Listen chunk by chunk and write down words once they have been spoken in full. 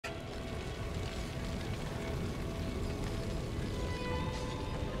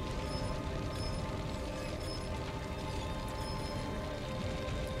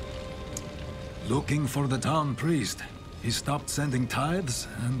Looking for the town priest. He stopped sending tithes,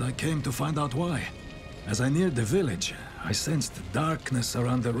 and I came to find out why. As I neared the village, I sensed darkness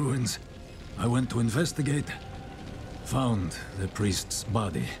around the ruins. I went to investigate. Found the priest's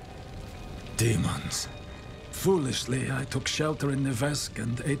body. Demons. Foolishly, I took shelter in Nevesk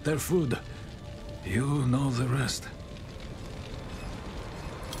and ate their food. You know the rest.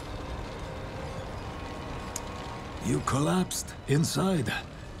 You collapsed inside.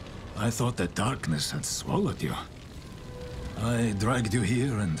 I thought the darkness had swallowed you. I dragged you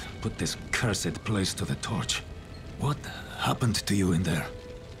here and put this cursed place to the torch. What happened to you in there?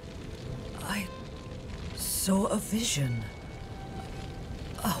 I saw a vision.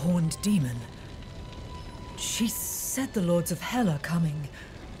 A horned demon. She said the Lords of Hell are coming.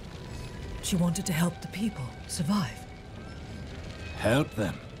 She wanted to help the people survive. Help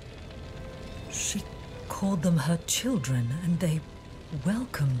them? She called them her children, and they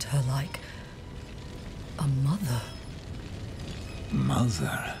welcomed her like a mother.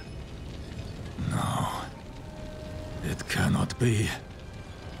 Mother? No. It cannot be.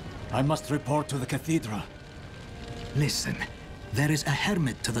 I must report to the cathedral. Listen, there is a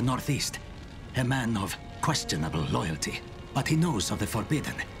hermit to the northeast. A man of questionable loyalty, but he knows of the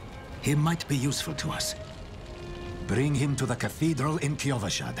forbidden. He might be useful to us. Bring him to the cathedral in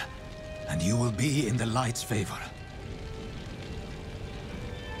Kiovashad, and you will be in the light's favor.